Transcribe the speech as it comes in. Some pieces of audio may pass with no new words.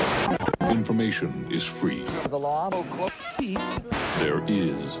Information is free. The law. There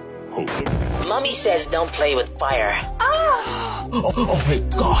is hope. Mommy says don't play with fire. Oh my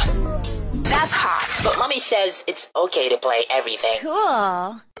God. That's hot. But Mommy says it's okay to play everything.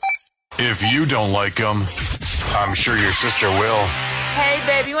 Cool. If you don't like them, I'm sure your sister will. Hey,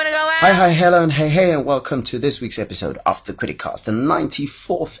 babe, you want to go out? Hi, hello, and hey, and welcome to this week's episode of the Criticast, the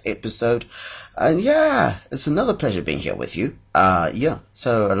 94th episode. And yeah, it's another pleasure being here with you.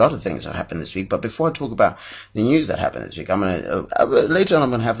 So a lot of things have happened this week, but before I talk about the news that happened this week, later on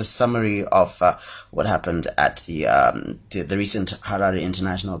I'm gonna have a summary of what happened at the recent Harare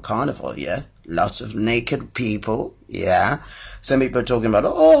International Carnival. Yeah, lots of naked people. Yeah, some people are talking about.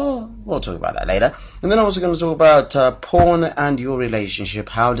 Oh, we'll talk about that later. And then I'm also going to talk about porn and your relationship.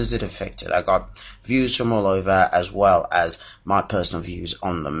 How does it affect it? I got views from all over, as well as my personal views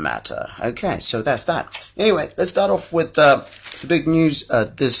on the matter. Okay, so that's that. Anyway, let's start off with the big news.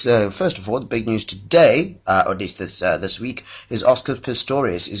 First of all, the big news today, or at least this week, is Oscar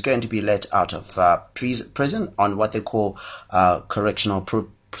Pistorius is going to be let out of prison on what they call correctional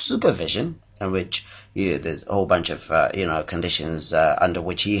supervision, in which there's a whole bunch of conditions under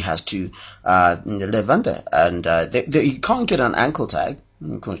which he has to live under, and he can't get an ankle tag.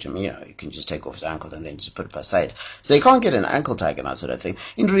 Of course, you can just take off his ankle and then just put it aside. So you can't get an ankle tag and that sort of thing.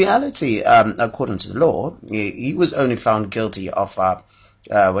 In reality, according to the law, he was only found guilty of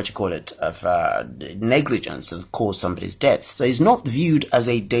negligence that caused somebody's death. So he's not viewed as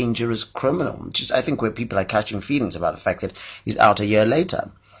a dangerous criminal, which is, I think, where people are catching feelings about the fact that he's out a year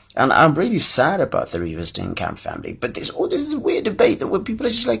later. And I'm really sad about the Reeves Steenkamp family. But there's all this weird debate that where people are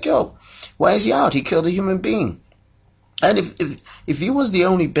just like, yo, why is he out? He killed a human being. And if he was the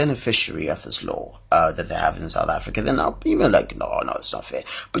only beneficiary of this law that they have in South Africa, then I'll be like, no, it's not fair.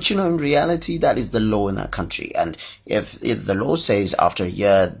 But in reality, that is the law in that country. And if the law says after a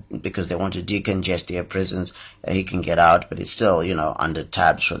year, because they want to decongest their prisons, he can get out, but it's still, under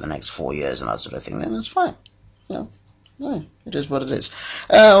tabs for the next 4 years and that sort of thing, then that's fine. Yeah, it is what it is.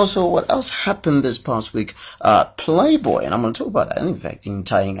 Also, what else happened this past week? Playboy, and I'm going to talk about that, in fact,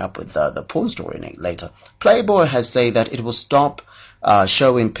 tying up with the porn story later. Playboy has said that it will stop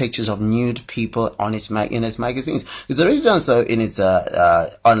showing pictures of nude people in its magazines. It's already done so in its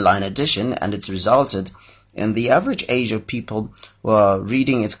online edition, and it's resulted in the average age of people who are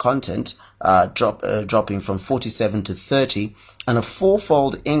reading its content dropping from 47 to 30, and a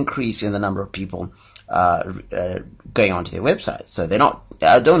fourfold increase in the number of people going onto their website. So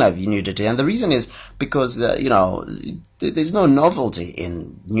don't have nudity, and the reason is because there's no novelty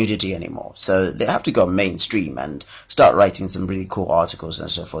in nudity anymore. So they have to go mainstream and start writing some really cool articles and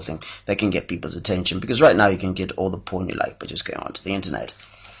so forth that can get people's attention. Because right now you can get all the porn you like by just going onto the internet.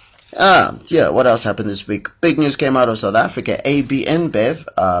 What else happened this week? Big news came out of South Africa. AB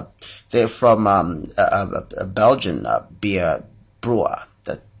InBev, they're from a Belgian beer brewer.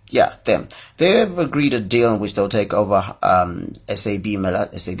 Them. They've agreed a deal in which they'll take over SAB Miller.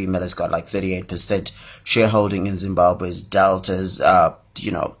 SAB Miller's got like 38% shareholding in Zimbabwe's Deltas, not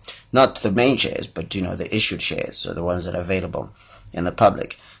the main shares, but, the issued shares, so the ones that are available in the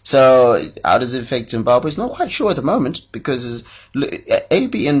public. So how does it affect Zimbabwe? It's not quite sure at the moment, because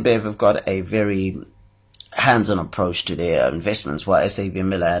AB InBev have got a very hands-on approach to their investments, while SAB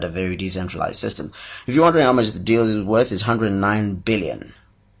Miller had a very decentralized system. If you're wondering how much the deal is worth, it's 109 billion.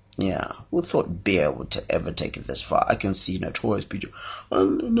 Yeah, who thought beer would ever take it this far? I can see Notorious B.J. I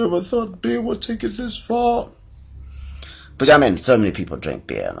never thought beer would take it this far. But so many people drink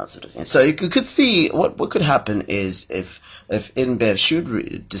beer and that sort of thing. So you could see what could happen is if InBev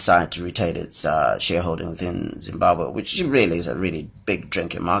should decide to retain its shareholding within Zimbabwe, which really is a really big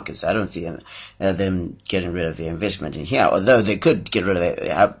drinking market. So I don't see them getting rid of their investment in here, although they could get rid of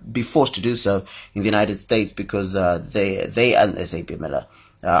it, be forced to do so in the United States, because they and SAP Miller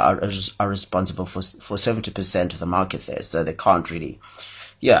are responsible for 70% of the market there, so they can't really,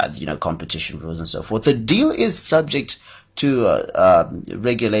 competition rules and so forth. The deal is subject to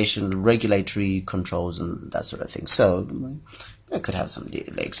regulatory controls and that sort of thing, so that could have some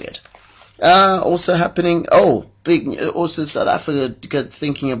legs yet. Also happening, also South Africa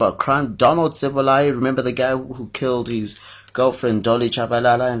thinking about crime. Donald Sebolai, remember the guy who killed his girlfriend Dolly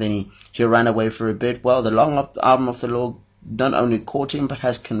Chabalala, and then he ran away for a bit? Well, the long arm of the law not only caught him, but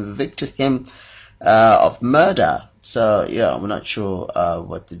has convicted him of murder. So, we're not sure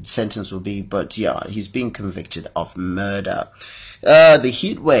what the sentence will be, but he's being convicted of murder. The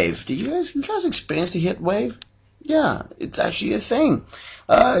heat wave. Did you guys experience the heat wave? Yeah, it's actually a thing.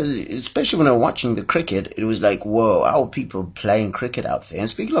 Especially when I'm watching the cricket, it was like, whoa, how are people playing cricket out there? And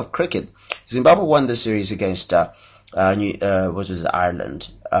speaking of cricket, Zimbabwe won the series against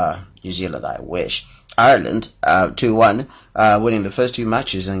Ireland. New Zealand, I wish. Ireland, 2-1, winning the first two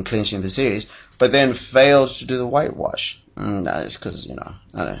matches and clinching the series, but then failed to do the whitewash. That's because, I don't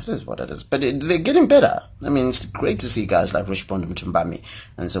know, it is what it is. But they're getting better. I mean, it's great to see guys like Richmond Mtumbami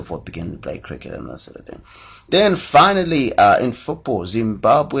and so forth begin to play cricket and that sort of thing. Then finally, in football,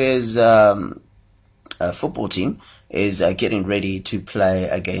 Zimbabwe's football team is getting ready to play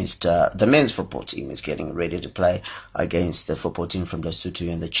against the men's football team is getting ready to play against the football team from Lesotho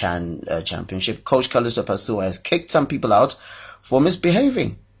in the Chan Championship. Coach Kalisto Pastua has kicked some people out for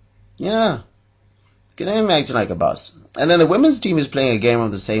misbehaving. Yeah. Can I imagine like a boss? And then the women's team is playing a game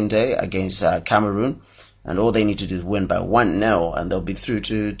on the same day against Cameroon, and all they need to do is win by 1-0 and they'll be through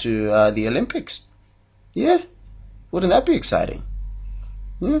to the Olympics. Yeah. Wouldn't that be exciting?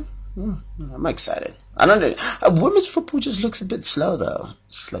 Yeah. I'm excited. I don't know. Women's football just looks a bit slow, though.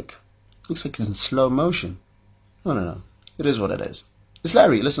 It's looks like it's in slow motion. I don't know. It is what it is. It's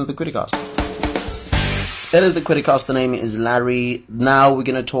Larry. Listen to the Criticast. That is the Criticast. The name is Larry. Now we're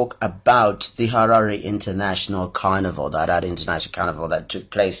going to talk about the Harare International Carnival, the Harare International Carnival that took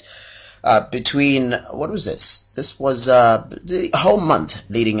place between, what was this? This was the whole month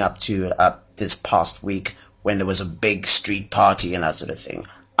leading up to this past week when there was a big street party and that sort of thing.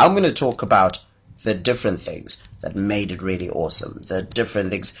 I'm going to talk about the different things that made it really awesome. The different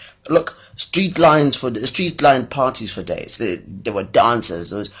things. Look, street line parties for days. There were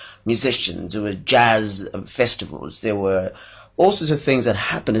dancers, there was musicians, there were jazz festivals. There were all sorts of things that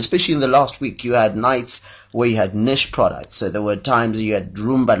happened, especially in the last week. You had nights where you had niche products. So there were times you had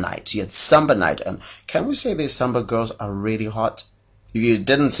rumba night, you had samba night. And can we say these samba girls are really hot? If you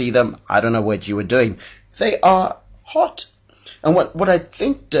didn't see them, I don't know what you were doing. They are hot. And what I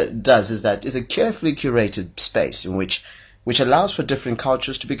think does is that it's a carefully curated space in which allows for different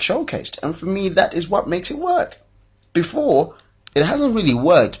cultures to be showcased. And for me, that is what makes it work. Before, it hasn't really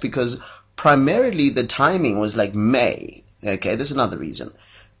worked because primarily the timing was like May. Okay, there's another reason.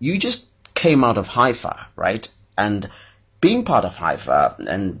 You just came out of Haifa, right? And being part of Haifa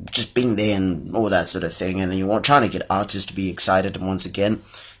and just being there and all that sort of thing, and then you were trying to get artists to be excited once again.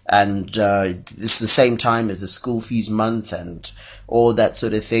 And it's the same time as the school fees month and all that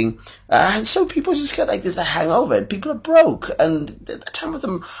sort of thing. And so people just get like there's a hangover. People are broke, and the time of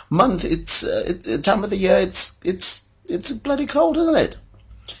the month, it's time of the year, it's bloody cold, isn't it?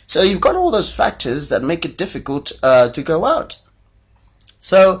 So you've got all those factors that make it difficult to go out.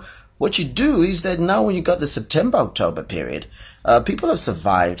 So what you do is that now when you got the September-October period, people have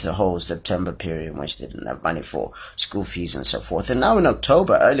survived the whole September period in which they didn't have money for school fees and so forth. And now in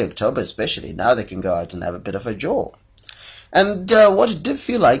October, early October especially, now they can go out and have a bit of a jaw. And what it did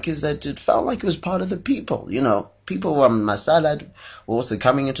feel like is that it felt like it was part of the people. You know, people from Masala were also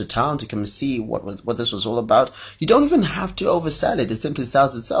coming into town to come and see what this was all about. You don't even have to oversell it. It simply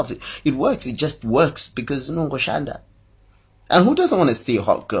sells itself. It works. It just works because Nongo Shanda. And who doesn't want to see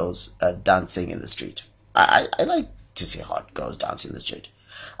hot girls dancing in the street? I like to see hot girls dancing in the street.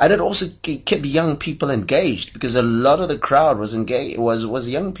 And it also kept young people engaged because a lot of the crowd was engaged, was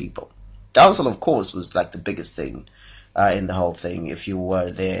young people. Dancehall, of course, was like the biggest thing in the whole thing if you were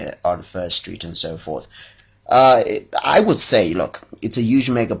there on First Street and so forth. I would say, look, it's a huge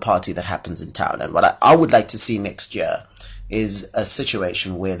mega party that happens in town. And what I would like to see next year is a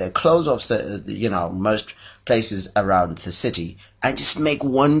situation where they close off, most places around the city and just make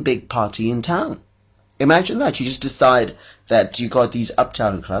one big party in town. Imagine that. You just decide that you got these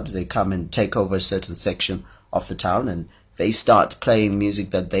uptown clubs. They come and take over a certain section of the town and they start playing music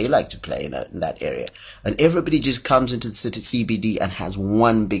that they like to play in that area. And everybody just comes into the city CBD and has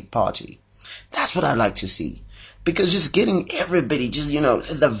one big party. That's what I like to see. Because just getting everybody,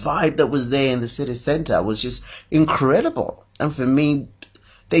 the vibe that was there in the city center was just incredible. And for me,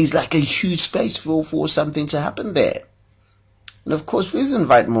 there's like a huge space for something to happen there. And of course, please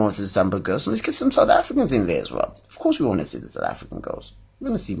invite more of the Samba girls. And let's get some South Africans in there as well. Of course, we want to see the South African girls. We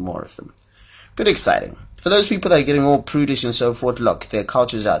want to see more of them. Pretty exciting. For those people that are getting all prudish and so forth, look, there are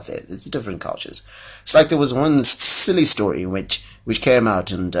cultures out there. It's different cultures. It's like there was one silly story which came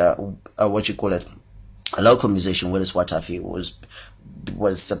out and, a local musician, Willis Watafi, was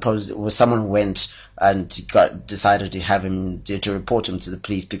someone who went and decided to have him to report him to the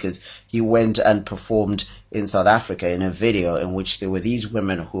police because he went and performed in South Africa in a video in which there were these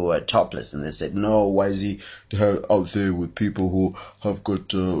women who were topless, and they said, no, why is he out there with people who have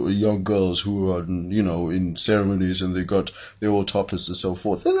got young girls who are in ceremonies and they're all topless and so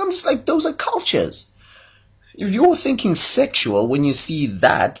forth. And I'm just like, those are cultures. If you're thinking sexual when you see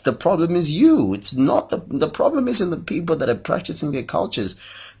that, the problem is you. It's not the problem isn't the people that are practicing their cultures.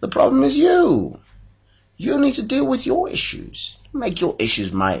 The problem is you. You need to deal with your issues. make your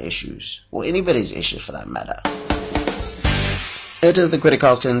issues my issues, or anybody's issues for that matter. It is the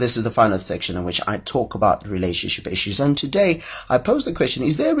Criticast, and this is the final section in which I talk about relationship issues. And today I pose the question,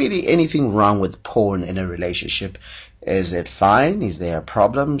 is there really anything wrong with porn in a relationship? Is it fine? Is there a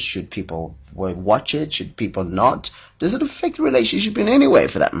problem? Should people watch it? Should people not? Does it affect the relationship in any way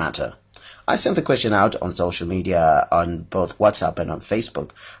for that matter? I sent the question out on social media, on both WhatsApp and on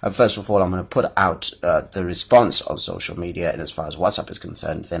Facebook. First of all, I'm going to put out the response on social media, and as far as WhatsApp is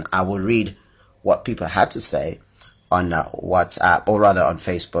concerned, then I will read what people had to say on WhatsApp, or rather on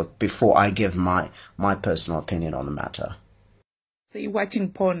Facebook, before I give my personal opinion on the matter. So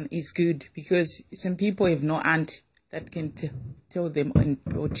watching porn is good because some people have no aunt that can tell them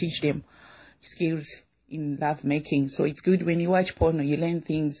or teach them skills in love making. So it's good when you watch porn, you learn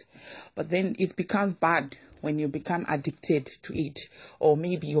things, but then it becomes bad when you become addicted to it, or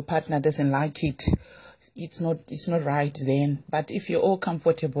maybe your partner doesn't like it. It's not right then. But if you're all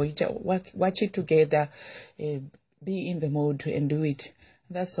comfortable, you just watch it together, be in the mood and do it.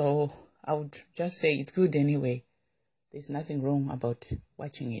 That's all. I would just say it's good anyway. There's nothing wrong about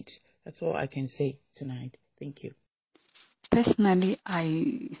watching it. That's all I can say tonight. Thank you. Personally,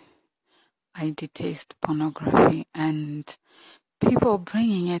 I detest pornography, and people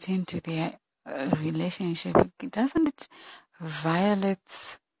bringing it into their relationship. Doesn't it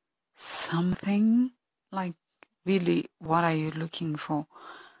violate something? Like, really, what are you looking for?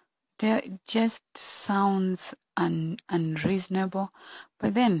 It just sounds unreasonable.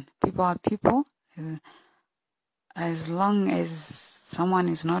 But then, people are people. As long as someone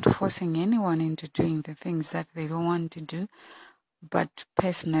is not forcing anyone into doing the things that they don't want to do. But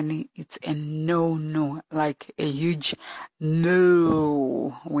personally, it's a no, like a huge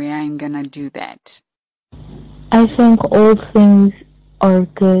no. We ain't gonna do that. I think all things are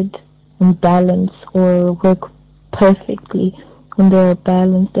good and balanced, or work perfectly when they're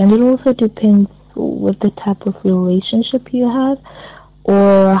balanced. And it also depends with the type of relationship you have,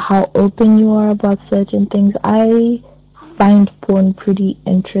 or how open you are about certain things. I find porn pretty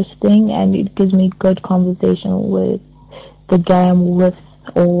interesting, and it gives me good conversation with the guy I'm with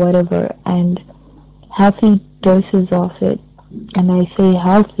or whatever, and healthy doses of it. And I say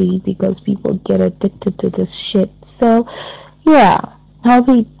healthy because people get addicted to this shit. So yeah,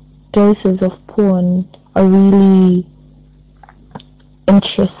 healthy doses of porn are really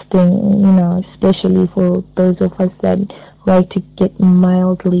interesting, especially for those of us that like to get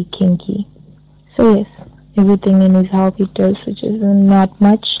mildly kinky. So yes, everything in his healthy dosages, and not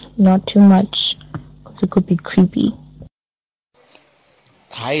much, not too much, because it could be creepy.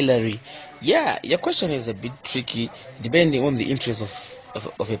 Hi Larry. Yeah, your question is a bit tricky depending on the interest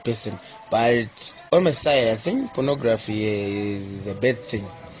of a person. But on my side, I think pornography is a bad thing,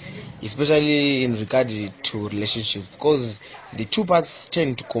 especially in regard to relationship, because the two parts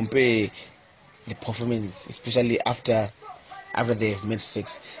tend to compare the performance, especially after they've made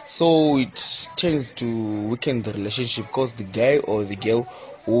sex. So it tends to weaken the relationship, because the guy or the girl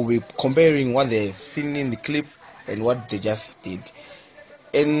will be comparing what they've seen in the clip and what they just did.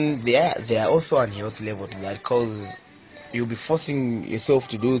 And they are also unhealthy level to that, because you'll be forcing yourself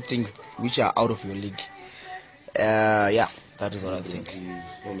to do things which are out of your league. Yeah, that is what I think.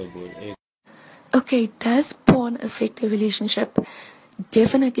 Okay, does porn affect a relationship?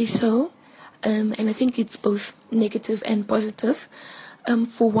 Definitely so. And I think it's both negative and positive.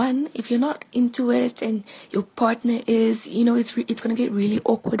 For one, if you're not into it and your partner is, it's going to get really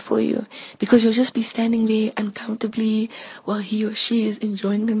awkward for you, because you'll just be standing there uncomfortably while he or she is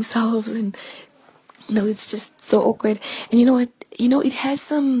enjoying themselves, and it's just so awkward. And you know what? It has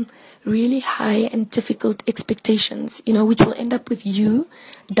some really high and difficult expectations, which will end up with you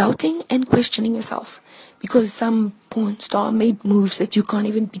doubting and questioning yourself, because some porn star made moves that you can't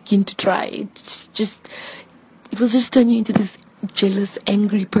even begin to try. It will just turn you into this jealous,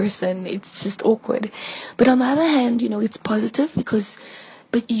 angry person. It's just awkward. But on the other hand, it's positive,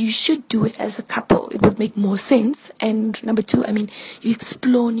 but you should do it as a couple. It would make more sense. And number two, you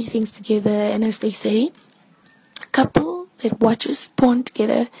explore new things together. And as they say, a couple that watches porn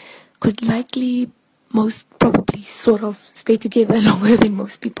together could likely, most probably, sort of stay together longer than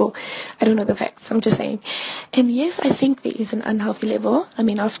most people. I don't know the facts, I'm just saying. And yes, I think there is an unhealthy level.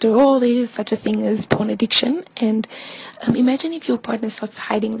 After all, there is such a thing as porn addiction. And imagine if your partner starts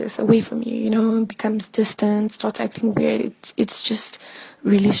hiding this away from you, becomes distant, starts acting weird. It's just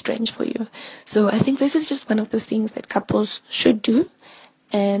really strange for you. So I think this is just one of those things that couples should do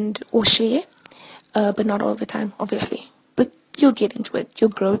or share, but not all the time, obviously. But you'll get into it. You'll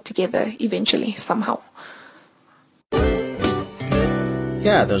grow together eventually, somehow.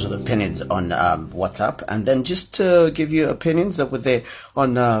 Yeah, those are the opinions on WhatsApp. And then just to give you opinions that were there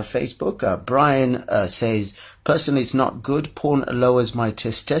on Facebook, Brian says, personally, it's not good. Porn lowers my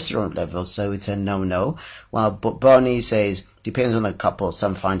testosterone levels, so it's a no-no. While Bernie says, depends on the couple.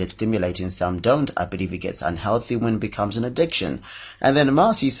 Some find it stimulating, some don't. I believe it gets unhealthy when it becomes an addiction. And then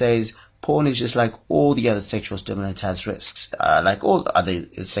Marcy says, porn is just like all the other sexual stimulants has risks. Like all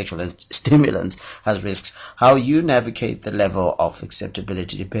other sexual stimulants has risks. How you navigate the level of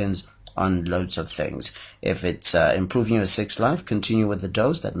acceptability depends on loads of things. If it's improving your sex life, continue with the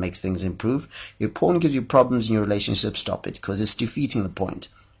dose. That makes things improve. If porn gives you problems in your relationship, stop it, because it's defeating the point.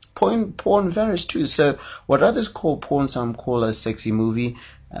 Porn varies too. So what others call porn, some call a sexy movie,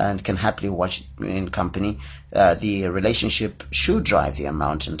 and can happily watch in company. The relationship should drive the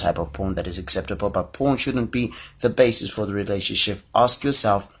amount and type of porn that is acceptable, but porn shouldn't be the basis for the relationship. Ask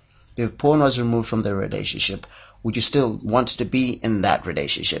yourself, if porn was removed from the relationship, would you still want to be in that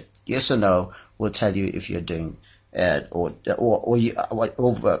relationship? Yes or no will tell you if you're doing it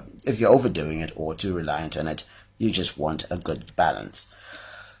if you're overdoing it or too reliant on it. You just want a good balance.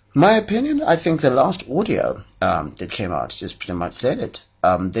 My opinion, I think the last audio that came out just pretty much said it.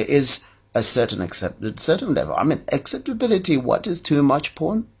 There is a certain level. I mean, acceptability. What is too much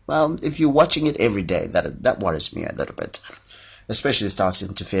porn? Well, if you're watching it every day, that worries me a little bit. Especially it starts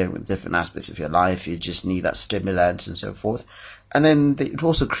interfering with different aspects of your life. You just need that stimulant and so forth. And then it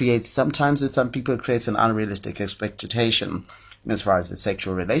also creates, sometimes with some people, it creates an unrealistic expectation as far as the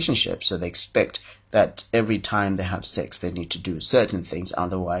sexual relationship. So they expect that every time they have sex, they need to do certain things.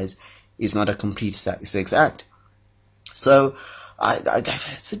 Otherwise, it's not a complete sex act. So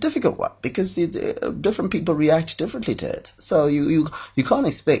it's a difficult one because different people react differently to it. So you can't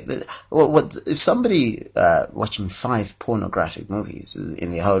expect that. What if somebody watching 5 pornographic movies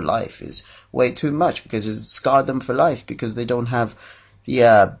in their whole life is way too much, because it's scarred them for life, because they don't have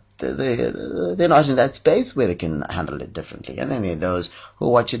they're not in that space where they can handle it differently. And then there are those who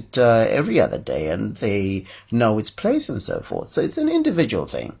watch it every other day and they know its place and so forth. So it's an individual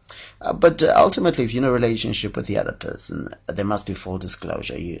thing. But ultimately, if you're in a relationship with the other person, there must be full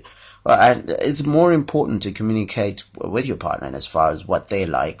disclosure. And it's more important to communicate with your partner as far as what they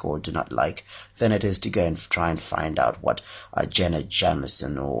like or do not like than it is to go and try and find out what Jenna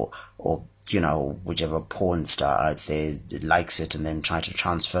Jameson or whichever porn star out there likes it, and then try to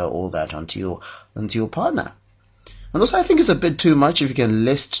transfer all that onto your partner. And also, I think it's a bit too much if you can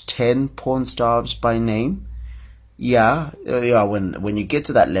list 10 porn stars by name. Yeah, when you get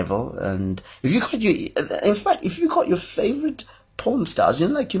to that level, and if you got your favorite porn stars,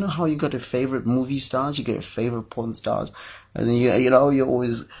 how you got your favorite movie stars, you get your favorite porn stars, and then you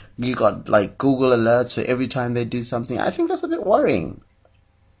got like Google alerts for every time they do something. I think that's a bit worrying.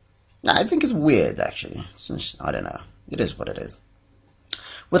 I think it's weird, actually. I don't know. It is what it is.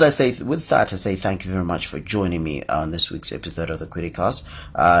 With that, I say thank you very much for joining me on this week's episode of the Kwiricast.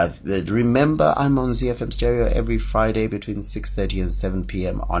 Remember, I'm on ZFM Stereo every Friday between 6:30 and 7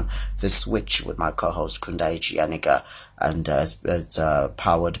 p.m. on The Switch with my co-host Kwirirayi Yanika, and it's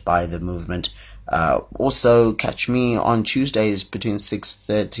powered by The Movement. Also catch me on Tuesdays between 6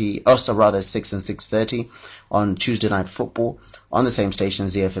 and 6:30 on Tuesday Night Football on the same station,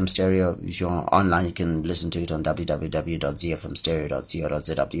 ZFM Stereo. If you're online, you can listen to it on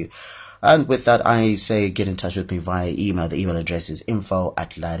www.zfmstereo.co.zw. And with that, I say get in touch with me via email. The email address is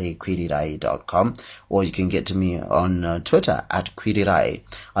info@kwirirayi.com, or you can get to me on Twitter @Kwirirayi.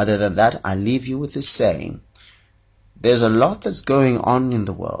 Other than that, I leave you with this saying: there's a lot that's going on in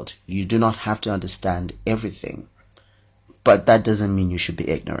the world. You do not have to understand everything, but that doesn't mean you should be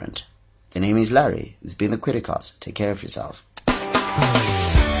ignorant. The name is Larry. It's been the Kwiricast. Take care of yourself.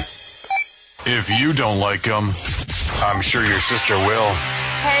 If you don't like them, I'm sure your sister will.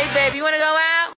 Hey, babe, you want to go out?